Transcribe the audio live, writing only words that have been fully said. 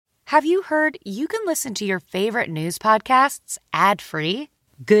Have you heard you can listen to your favorite news podcasts ad-free?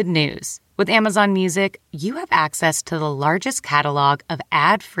 Good news. With Amazon Music, you have access to the largest catalog of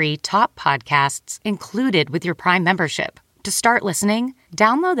ad-free top podcasts included with your Prime membership. To start listening,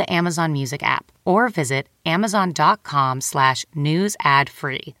 download the Amazon Music app or visit amazon.com/news ad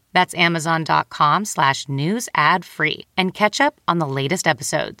free. That's amazon.com/news ad free and catch up on the latest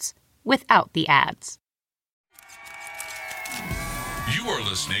episodes without the ads. You are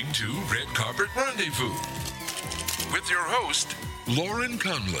listening to Red Carpet Rendezvous with your host, Lauren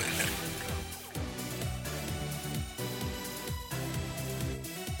Conlon.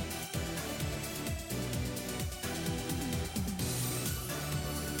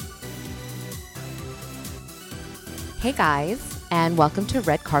 Hey guys, and welcome to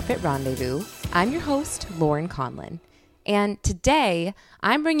Red Carpet Rendezvous. I'm your host, Lauren Conlon. And today,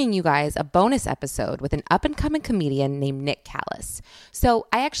 I'm bringing you guys a bonus episode with an up-and-coming comedian named Nick Callas. So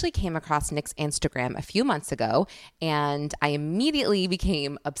I actually came across Nick's Instagram a few months ago, and I immediately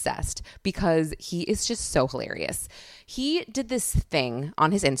became obsessed because he is just so hilarious. He did this thing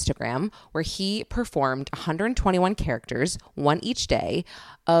on his Instagram where he performed 121 characters, one each day,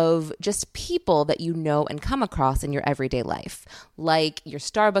 of just people that you know and come across in your everyday life, like your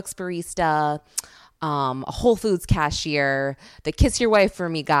Starbucks barista, a Whole Foods cashier, the kiss your wife for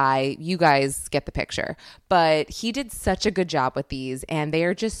me guy. You guys get the picture. But he did such a good job with these, and they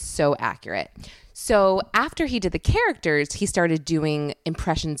are just so accurate. So after he did the characters, he started doing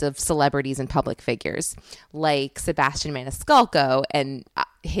impressions of celebrities and public figures, like Sebastian Maniscalco, and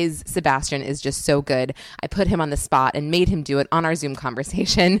his Sebastian is just so good. I put him on the spot and made him do it on our Zoom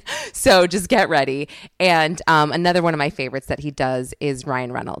conversation. So just get ready. And another one of my favorites that he does is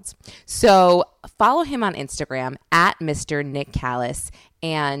Ryan Reynolds. So follow him on Instagram at Mr. Nick Callas,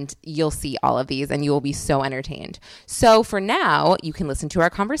 and you'll see all of these and you will be so entertained. So for now, you can listen to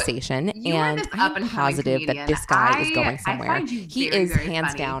our conversation, and I'm positive that this guy is going somewhere. He is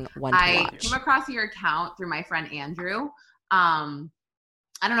hands down one to watch. I came across your account through my friend Andrew.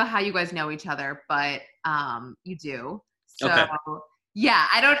 I don't know how you guys know each other, but you do. So okay. Yeah,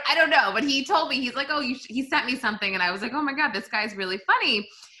 I don't know, but he told me, he's like, he sent me something, and I was like, oh my God, this guy's really funny.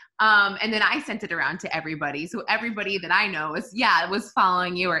 And then I sent it around to everybody. So everybody that I know was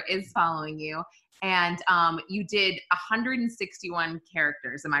following you or is following you. And you did 161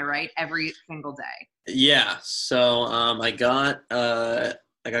 characters, am I right? Every single day. Yeah. So I got a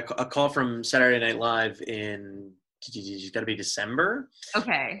call from Saturday Night Live in, it's got to be December.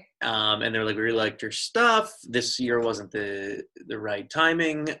 Okay. And they're like, we really liked your stuff. This year wasn't the right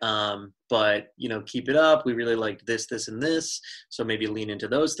timing, but keep it up. We really liked this, and this. So maybe lean into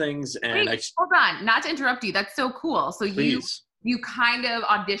those things. And hold on, not to interrupt you. That's so cool. So you kind of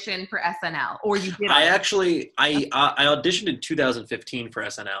auditioned for SNL, or you did? I auditioned in 2015 for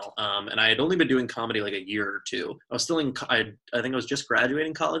SNL, and I had only been doing comedy like a year or two. I was still I think I was just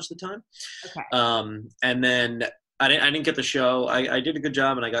graduating college at the time. Okay. And then I didn't get the show. I did a good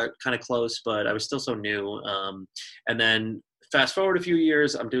job, and I got kind of close, but I was still so new. And then fast forward a few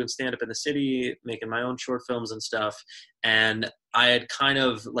years, I'm doing stand-up in the city, making my own short films and stuff. And I had kind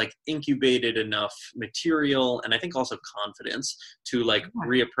of like incubated enough material, and I think also confidence to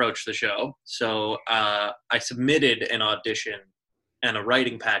reapproach the show. So I submitted an audition and a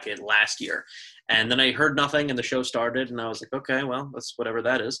writing packet last year. And then I heard nothing, and the show started, and I was like, okay, well, that's whatever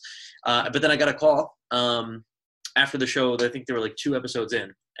that is. But then I got a call after the show. I think there were 2 episodes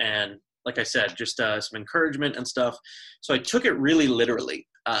in, and like I said, just some encouragement and stuff. So I took it really literally,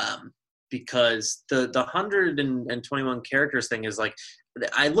 because the 121 characters thing is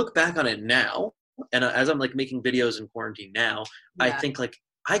I look back on it now, and as I'm making videos in quarantine now, yeah. I think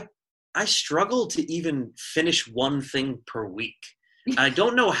I struggle to even finish one thing per week. I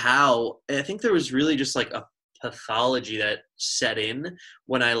don't know how. I think there was really just a pathology that set in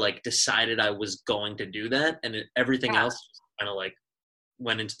when I decided I was going to do that, and everything else kind of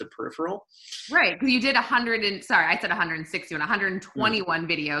went into the peripheral. Right, because you did 121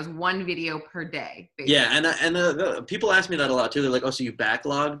 videos, one video per day. Basically. Yeah, and people ask me that a lot too. They're like, "Oh, so you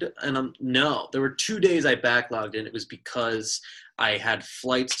backlogged?" And no, there were 2 days I backlogged, and it was because I had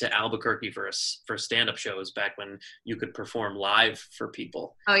flights to Albuquerque for stand-up shows back when you could perform live for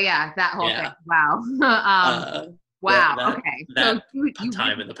people. Oh yeah, that whole thing. Wow. Wow. Okay. That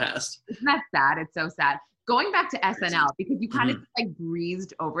time in the past. Isn't that sad? It's so sad. Going back to SNL, because you kind of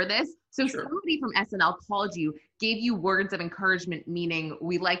breezed over this. So somebody from SNL called you, gave you words of encouragement, meaning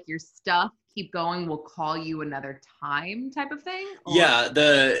we like your stuff, keep going, we'll call you another time type of thing? Or? Yeah,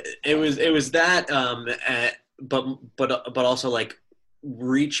 it was that, but also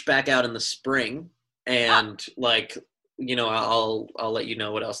reach back out in the spring and I'll let you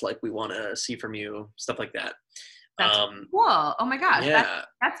know what else like we want to see from you, stuff like that. That's cool. Oh my gosh. Yeah,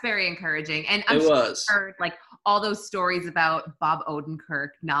 that's very encouraging. And I'm it sure was. you heard like all those stories about Bob Odenkirk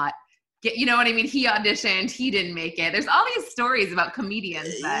not you know what I mean? He auditioned, he didn't make it. There's all these stories about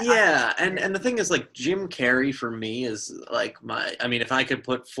comedians that yeah, and the thing is, like, Jim Carrey for me is like if I could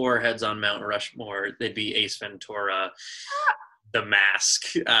put 4 heads on Mount Rushmore, they'd be Ace Ventura, The Mask,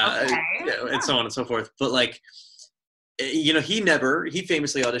 and so on and so forth. But like, he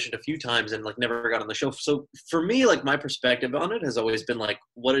famously auditioned a few times and like never got on the show. So for me, like, my perspective on it has always been like,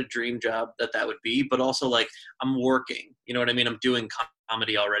 what a dream job that would be. But also, like, I'm working, you know what I mean? I'm doing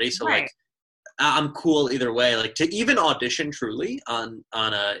comedy already. So like, I'm cool either way. Like, to even audition truly on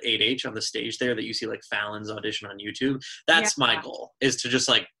a 8H on the stage there that you see like Fallon's audition on YouTube. That's my goal, is to just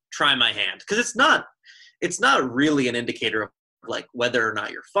like try my hand. Cause it's not really an indicator of like whether or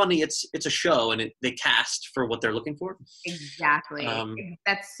not you're funny. It's a show, and they cast for what they're looking for. Exactly.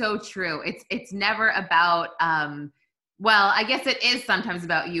 That's so true. It's never about well, I guess it is sometimes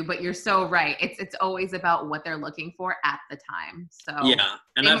about you, but you're so right. It's always about what they're looking for at the time. So yeah,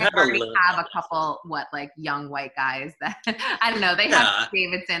 and they I've had have a couple like young white guys that I don't know. They have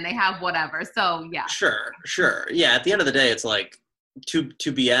Davidson, they have whatever. So yeah, sure. Yeah, at the end of the day, it's like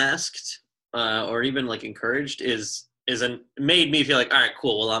to be asked or even like encouraged isn't made me feel like, all right,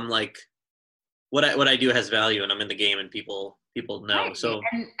 cool. Well, I'm like, what I do has value, and I'm in the game, and people know. Right. So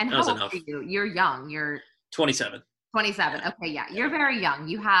and how old are you? You're young. You're 27. 27. Okay, yeah, you're very young.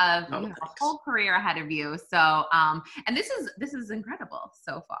 You have a whole career ahead of you. So, and this is incredible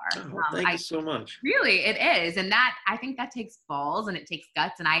so far. Thank you so much. Really, it is, and that I think that takes balls and it takes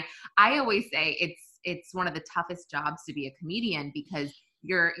guts. And I always say it's one of the toughest jobs to be a comedian, because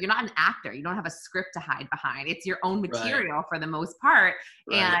you're not an actor. You don't have a script to hide behind. It's your own material for the most part,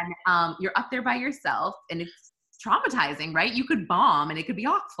 and you're up there by yourself, and it's traumatizing, right? You could bomb and it could be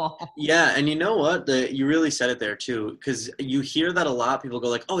awful. Yeah, and you know what? You really said it there too, because you hear that a lot. People go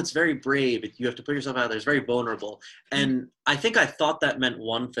like, "Oh, it's very brave. You have to put yourself out there. It's very vulnerable." And I think I thought that meant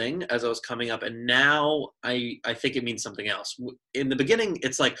one thing as I was coming up, and now I think it means something else. In the beginning,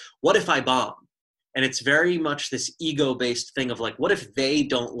 it's like, "What if I bomb?" And it's very much this ego-based thing of like, what if they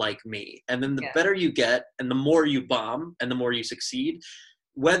don't like me? And then the better you get, and the more you bomb, and the more you succeed,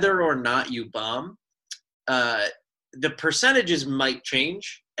 whether or not you bomb, the percentages might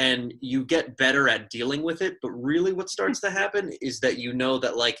change, and you get better at dealing with it. But really what starts to happen is that you know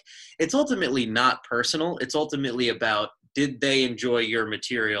that, like, it's ultimately not personal. It's ultimately about, did they enjoy your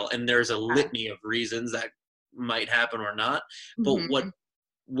material? And there's a litany of reasons that might happen or not. But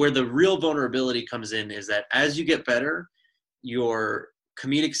where the real vulnerability comes in is that as you get better, your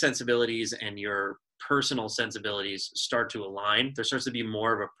comedic sensibilities and your personal sensibilities start to align. There starts to be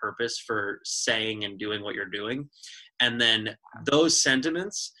more of a purpose for saying and doing what you're doing. And then those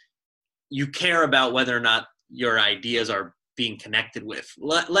sentiments, you care about whether or not your ideas are being connected with.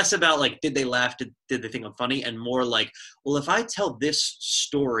 Less about like, did they laugh? Did they think I'm funny? And more like, well, if I tell this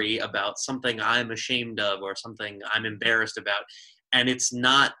story about something I'm ashamed of or something I'm embarrassed about, and it's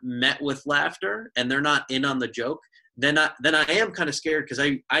not met with laughter and they're not in on the joke, then I am kind of scared, because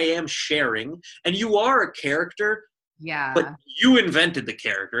I am sharing, and you are a character, but you invented the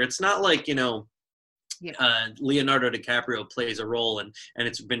character. It's not like, Leonardo DiCaprio plays a role and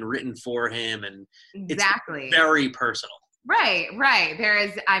it's been written for him, and it's very personal. Right. There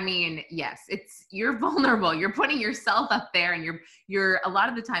is, yes, you're vulnerable. You're putting yourself up there, and you're a lot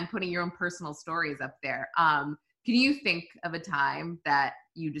of the time putting your own personal stories up there. Can you think of a time that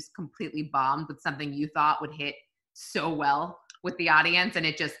you just completely bombed with something you thought would hit so well with the audience and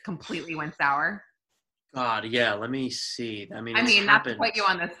it just completely went sour? God, yeah. Let me see. Not to put you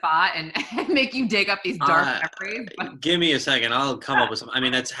on the spot and make you dig up these dark memories. But... Give me a second. I'll come up with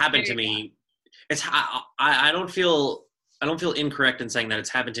something. That's happened to me. I don't feel incorrect in saying that it's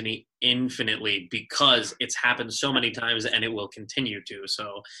happened to me infinitely, because it's happened so many times and it will continue to.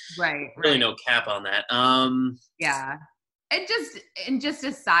 So really no cap on that. Yeah. And just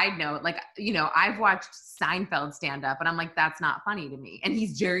a side note, like, I've watched Seinfeld stand up and I'm like, that's not funny to me. And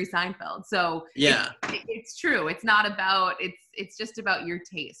he's Jerry Seinfeld. So it's true. It's not about, it's just about your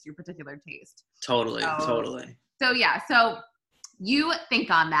taste, your particular taste. Totally. So yeah. So you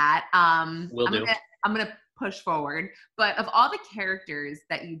think on that. Will do. I'm going to push forward. But of all the characters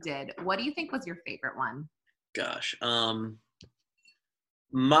that you did, what do you think was your favorite one? Gosh.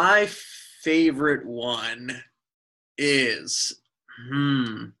 My favorite one is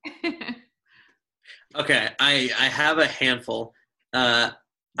okay, I have a handful. I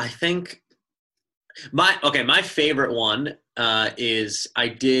think my favorite one is I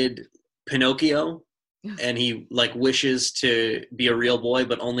did Pinocchio and he like wishes to be a real boy,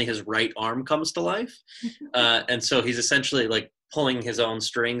 but only his right arm comes to life. And so he's essentially like pulling his own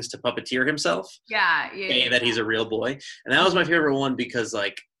strings to puppeteer himself. Yeah. That he's a real boy. And that was my favorite one because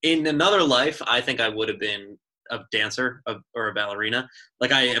like in another life, I think I would have been a dancer or a ballerina.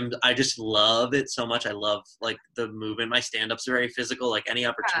 Like I just love it so much. I love like the movement. My stand-ups are very physical. Like any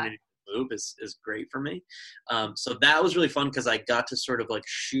opportunity to move is great for me. So that was really fun because I got to sort of like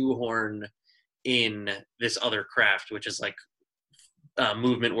shoehorn in this other craft, which is like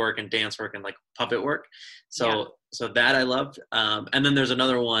movement work and dance work and like puppet work. So that I loved. And then there's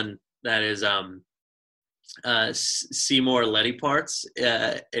another one that is Seymour Letty Parts.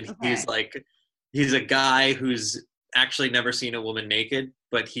 And he's a guy who's actually never seen a woman naked,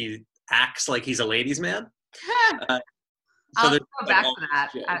 but he acts like he's a ladies' man. I'll go back to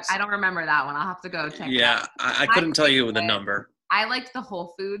that. I don't remember that one. I'll have to go check it out. I couldn't tell you the number. I liked the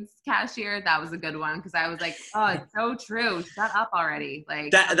Whole Foods cashier. That was a good one because I was like, oh, it's so true. Shut up already.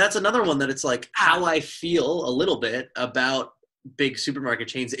 Like that's another one that it's like how I feel a little bit about big supermarket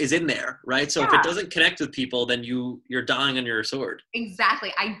chains is in there, right? So if it doesn't connect with people, then you're dying on your sword.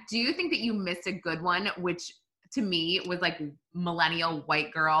 Exactly. I do think that you missed a good one, which to me was like millennial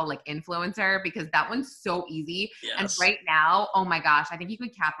white girl, like influencer, because that one's so easy. Yes. And right now, oh my gosh, I think you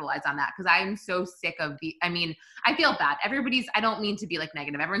could capitalize on that because I'm so sick of I feel bad. I don't mean to be like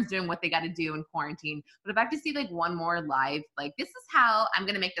negative. Everyone's doing what they got to do in quarantine. But if I have to see like one more live, like this is how I'm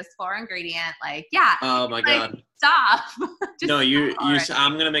going to make this 4 ingredient, like, yeah. Oh my God. Stop. No,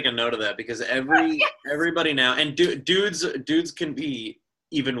 I'm going to make a note of that because everybody now, and dudes can be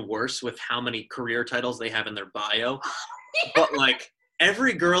even worse with how many career titles they have in their bio. But like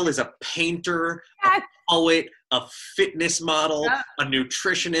every girl is a painter, a poet, a fitness model, a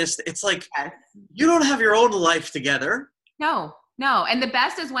nutritionist. It's like you don't have your own life together. No. And the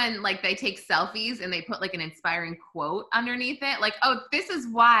best is when like they take selfies and they put like an inspiring quote underneath it. Like, oh, this is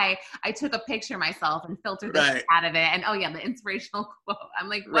why I took a picture of myself and filtered this out of it. And oh yeah, the inspirational quote. I'm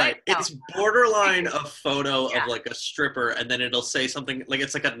like, what? Right. No. It's borderline a photo of like a stripper and then it'll say something like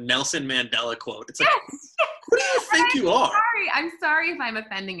it's like a Nelson Mandela quote. It's like, who do you think you are? I'm sorry if I'm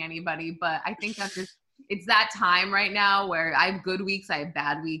offending anybody, but I think that's just, it's that time right now where I have good weeks, I have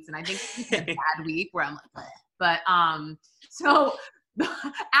bad weeks. And I think it's a bad week where I'm like, but so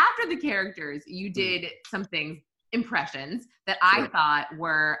after the characters, you did some things, impressions that I thought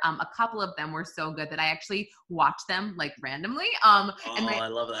were, a couple of them were so good that I actually watched them like randomly. I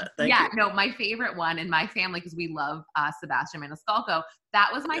love that. Thank you. No, my favorite one in my family, because we love Sebastian Maniscalco. That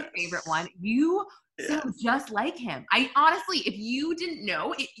was my favorite one. You sound just like him. I honestly, if you didn't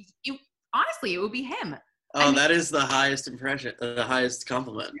know, honestly, it would be him. Oh, that is the highest impression, the highest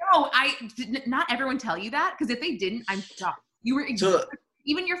compliment. No, not everyone tell you that, because if they didn't, I'm shocked. You were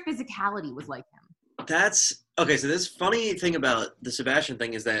even your physicality was like him. That's okay. So this funny thing about the Sebastian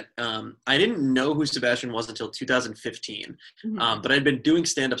thing is that I didn't know who Sebastian was until 2015, but I'd been doing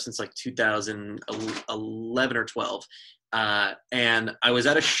stand-up since like 2011 or 12, and I was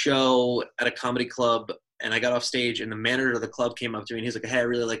at a show at a comedy club. And I got off stage, and the manager of the club came up to me, and he's like, hey, I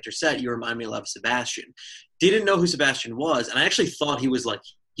really liked your set. You remind me a lot of Sebastian. Didn't know who Sebastian was, and I actually thought he was like,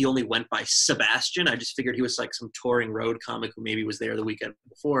 he only went by Sebastian. I just figured he was like some touring road comic who maybe was there the weekend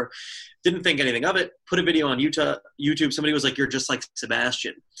before. Didn't think anything of it. Put a video on YouTube. Somebody was like, you're just like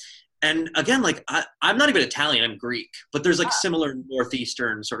Sebastian. And again, like, I'm not even Italian. I'm Greek. But there's like similar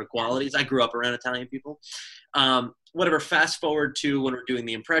Northeastern sort of qualities. I grew up around Italian people. Whatever, fast forward to when we're doing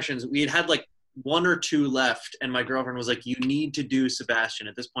the impressions, we had like 1 or 2 left, and my girlfriend was like, you need to do Sebastian.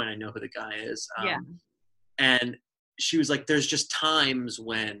 At this point, I know who the guy is. And she was like, there's just times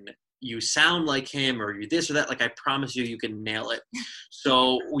when you sound like him or you this or that. Like, I promise you can nail it.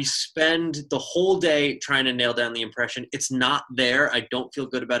 So we spend the whole day trying to nail down the impression. It's not there. I don't feel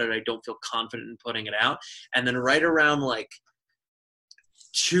good about it. I don't feel confident in putting it out. And then right around like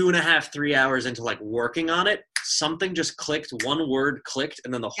 2.5, 3 hours into like working on it, something just clicked, one word clicked,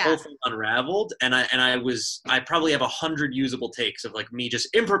 and then the whole thing unraveled. And I probably have 100 usable takes of like me just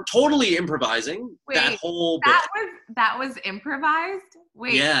totally improvising. Wait, that whole bit. That was improvised?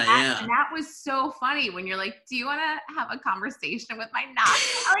 Wait, yeah. That was so funny when you're like, do you want to have a conversation with my knock?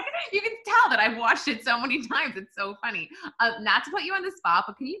 Like, you can tell that I've watched it so many times. It's so funny. Not to put you on the spot,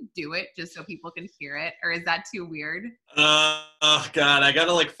 but can you do it just so people can hear it? Or is that too weird? Oh God, I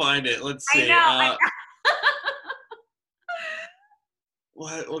gotta like find it. Let's see. I know.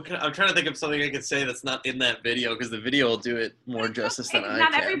 I'm trying to think of something I could say that's not in that video, because the video will do it more justice than I can.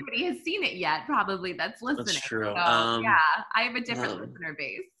 Not everybody has seen it yet, probably, that's listening. That's true. So, I have a different listener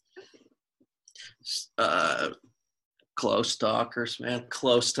base. Close talkers, man.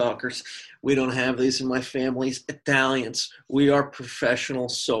 Close talkers. We don't have these in my family's Italians. We are professional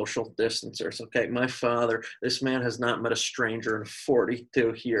social distancers, okay? My father, this man has not met a stranger in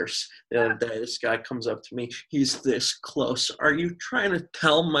 42 years. The other day, this guy comes up to me. He's this close. Are you trying to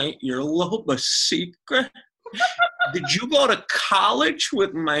tell my earlobe a secret? Did you go to college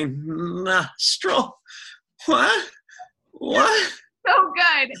with my nostril? What? What? So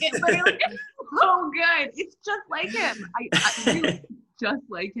good. It literally is so good. It's just like him. I really just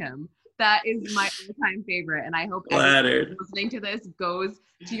like him. That is my all-time favorite, and I hope everyone listening to this goes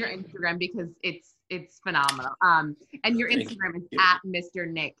to your Instagram because it's phenomenal. And your Instagram is at Mr.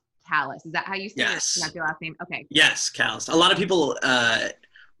 Nick Callas. Is that how you say it? Your last name? Okay. Yes, Callas. A lot of people,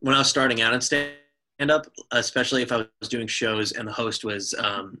 when I was starting out in stand-up, especially if I was doing shows and the host was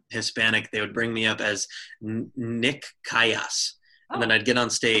Hispanic, they would bring me up as Nick Callas. And then I'd get on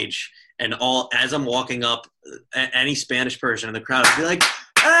stage, and as I'm walking up, any Spanish person in the crowd would be like,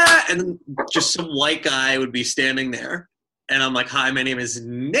 ah! And then just some white guy would be standing there. And I'm like, hi, my name is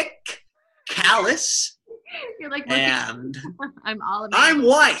Nick Callas. You're like, and I'm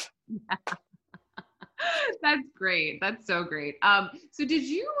white. That's great. That's so great. So did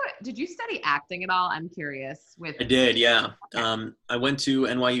you study acting at all? I'm curious. I did, yeah. Okay. I went to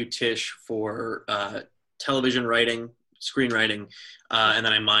NYU Tisch for television writing, screenwriting, and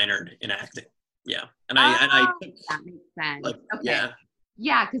then I minored in acting. Yeah, and I that makes sense. Like, okay.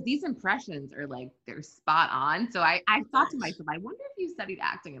 Yeah, because these impressions are like they're spot on. So I thought to myself, I wonder if you studied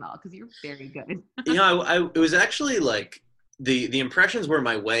acting at all because you're very good. It was actually like the impressions were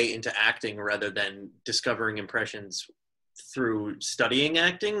my way into acting rather than discovering impressions through studying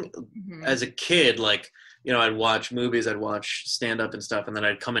acting. Mm-hmm. As a kid, like, I'd watch movies, I'd watch stand-up and stuff, and then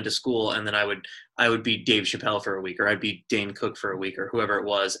I'd come into school, and then I would be Dave Chappelle for a week, or I'd be Dane Cook for a week, or whoever it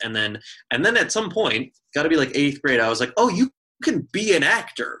was, and then at some point, got to be like 8th grade, I was like, oh, you can be an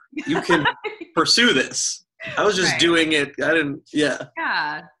actor, you can pursue this. I was just doing it. I didn't.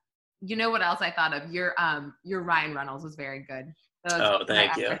 Yeah. You know what else I thought of? Your Ryan Reynolds was very good.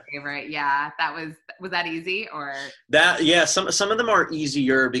 Thank you. Favorite. Yeah, was that easy or that? Yeah, some of them are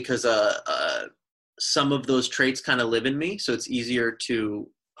easier because some of those traits kind of live in me, so it's easier to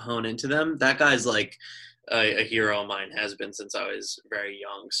hone into them. That guy's like a hero of mine, has been since I was very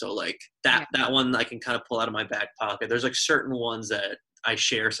young. So like that one I can kind of pull out of my back pocket. There's like certain ones that I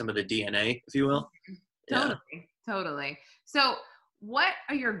share some of the DNA, if you will. Totally. So what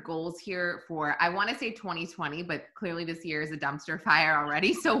are your goals here for, I want to say 2020, but clearly this year is a dumpster fire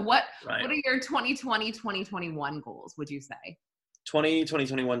already. So what are your 2020, 2021 goals, would you say?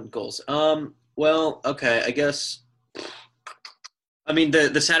 2021 goals. Well, okay, I guess, I mean,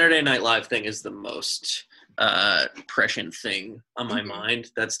 the Saturday Night Live thing is the most prescient thing on my mind.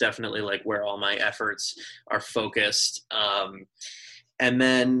 That's definitely like where all my efforts are focused. And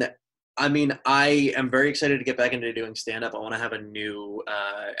then, I mean, I am very excited to get back into doing stand-up. I want to have a new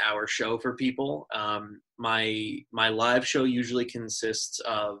hour show for people. My live show usually consists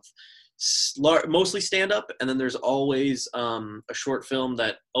of mostly stand-up, and then there's always a short film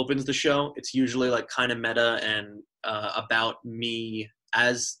that opens the show. It's usually like kind of meta and about me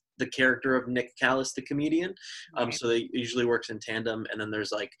as the character of Nick Callas, the comedian. So they usually works in tandem, and then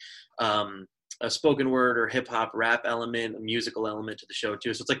there's like a spoken word or hip hop rap element, a musical element to the show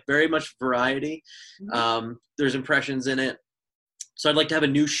too. So it's like very much variety. There's impressions in it. So I'd like to have a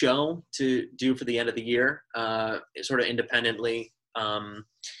new show to do for the end of the year, sort of independently.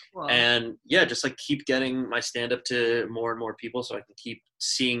 And yeah, just like keep getting my stand-up to more and more people so I can keep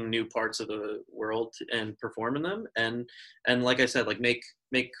seeing new parts of the world and perform in them. And like I said, like make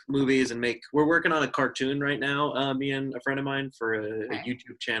movies and we're working on a cartoon right now, me and a friend of mine, for a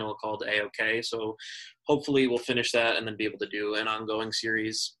YouTube channel called A-OK. So hopefully we'll finish that and then be able to do an ongoing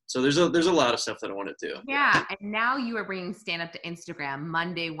series. So there's a lot of stuff that I want to do. Yeah. And now you are bringing stand-up to Instagram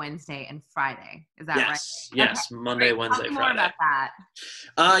Monday, Wednesday, and Friday. Is that right? Yes. Okay. Monday, Wednesday, Friday. Tell me more about that.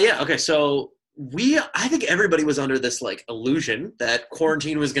 Yeah. Okay. So I think everybody was under this like illusion that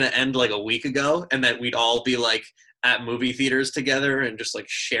quarantine was going to end like a week ago and that we'd all be like at movie theaters together and just like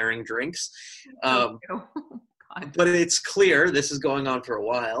sharing drinks. But it's clear this is going on for a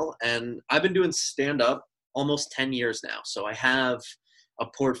while, and I've been doing stand-up almost 10 years now. So I have a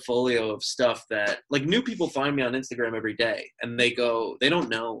portfolio of stuff that like new people find me on Instagram every day, and they don't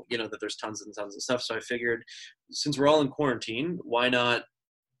know, that there's tons and tons of stuff. So I figured since we're all in quarantine, why not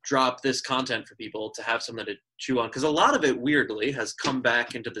drop this content for people to have something to chew on? Because a lot of it weirdly has come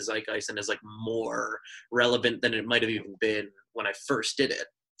back into the zeitgeist and is like more relevant than it might have even been when I first did it.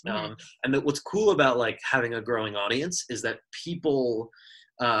 And what's cool about like having a growing audience is that people,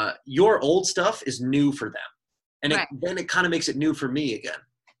 your old stuff is new for them. And then it kind of makes it new for me again.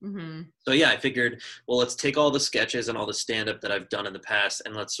 Mm-hmm. So yeah, I figured, well, let's take all the sketches and all the stand-up that I've done in the past,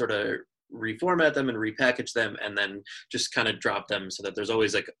 and let's sort of reformat them and repackage them, and then just kind of drop them so that there's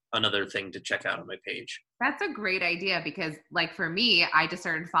always like another thing to check out on my page. That's a great idea, because like for me, I just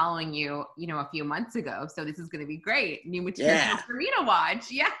started following you, a few months ago. So this is going to be great. New material for me to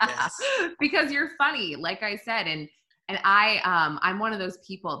watch. Yeah. Yes. Because you're funny, like I said. And I'm one of those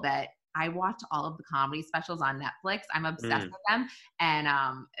people that I watch all of the comedy specials on Netflix. I'm obsessed with them. And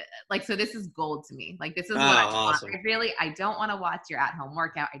so this is gold to me. Like, this is what I want. I don't want to watch your at-home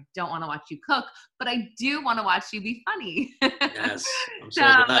workout. I don't want to watch you cook, but I do want to watch you be funny. Yes. I'm so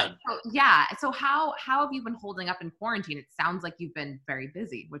glad. So how have you been holding up in quarantine? It sounds like you've been very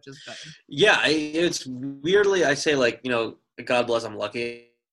busy, which is good. Yeah. It's weirdly, I say, like, God bless, I'm lucky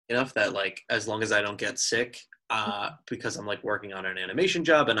enough that, like, as long as I don't get sick, because I'm like working on an animation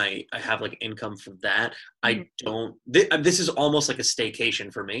job and I have like income from that. I don't, this is almost like a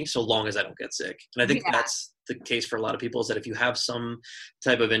staycation for me, so long as I don't get sick. And I think that's the case for a lot of people, is that if you have some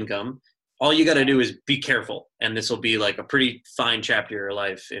type of income, all you got to do is be careful, and this will be like a pretty fine chapter of your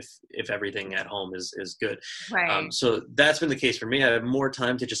life if everything at home is good. Right. So that's been the case for me. I have more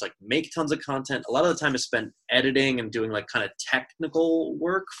time to just like make tons of content. A lot of the time is spent editing and doing like kind of technical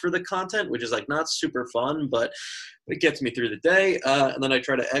work for the content, which is like not super fun, but it gets me through the day. And then I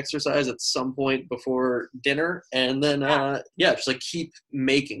try to exercise at some point before dinner, and then just like keep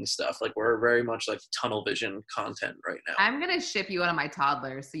making stuff. Like, we're very much like tunnel vision content right now. I'm gonna ship you one of my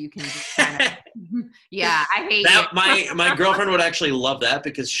toddlers so you can just kind of I hate that. You. My girlfriend would actually love that,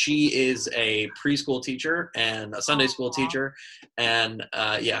 because she is a preschool teacher and a Sunday school teacher, and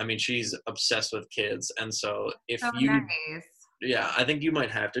she's obsessed with kids. And so I think you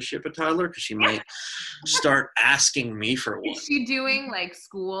might have to ship a toddler, because she might start asking me for one. Is she doing like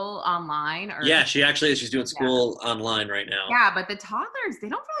school online? Or she actually is. She's doing school online right now. Yeah, but the toddlers, they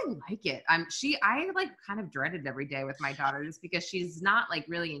don't really like it. I like kind of dread it every day with my daughter, just because she's not like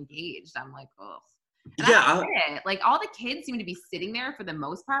really engaged. I'm like, oh. Like, all the kids seem to be sitting there for the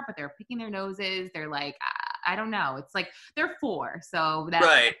most part, but they're picking their noses. They're like, I don't know. It's like they're 4, so that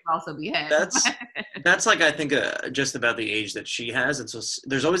could also be it. That's like, I think just about the age that she has, and so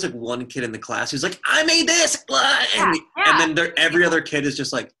there's always like one kid in the class who's like, I made this, and then every other kid is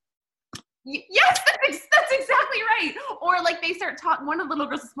just like, yes, that's exactly right. Or like they start talking. One of the little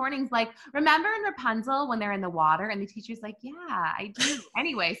girls this morning is like, remember in Rapunzel when they're in the water, and the teacher's like, yeah, I do.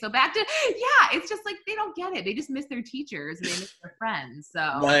 Anyway, so back to it's just like they don't get it. They just miss their teachers and they miss their friends. So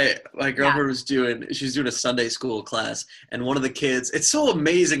my girlfriend was doing a Sunday school class, and one of the kids, it's so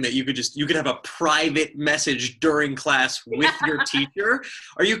amazing that you could have a private message during class with your teacher.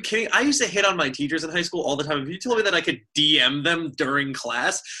 Are you kidding? I used to hit on my teachers in high school all the time. If you told me that I could DM them during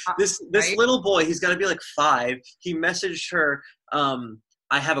class, this little boy, he's got to be like 5. He messaged her,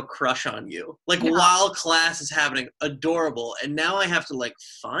 I have a crush on you. Like, while class is happening. Adorable. And now I have to like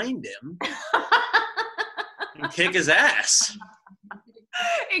find him and kick his ass.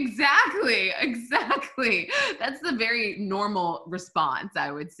 Exactly. That's the very normal response,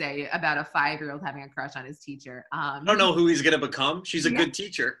 I would say, about a 5-year-old having a crush on his teacher. I don't know who he's going to become. She's a good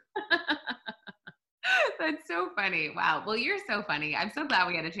teacher. That's so funny. Wow. Well, you're so funny. I'm so glad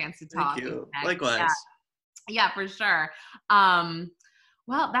we had a chance to talk. Thank you. Likewise. Yeah, for sure.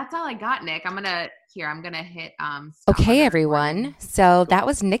 Well, that's all I got, Nick. I'm gonna hit okay, everyone. So that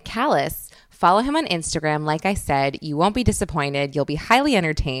was Nick Callas. Follow him on Instagram. Like I said, you won't be disappointed. You'll be highly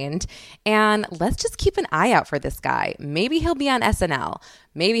entertained. And let's just keep an eye out for this guy. Maybe he'll be on SNL.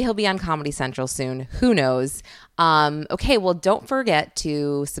 Maybe he'll be on Comedy Central soon. Who knows? Okay, well, don't forget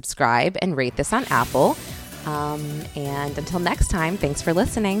to subscribe and rate this on Apple. And until next time, thanks for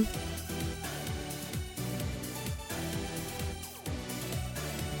listening.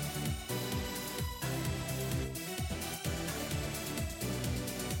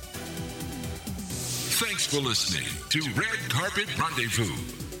 Thanks for listening to Red Carpet Rendezvous.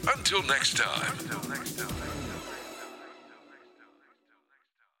 Until next time.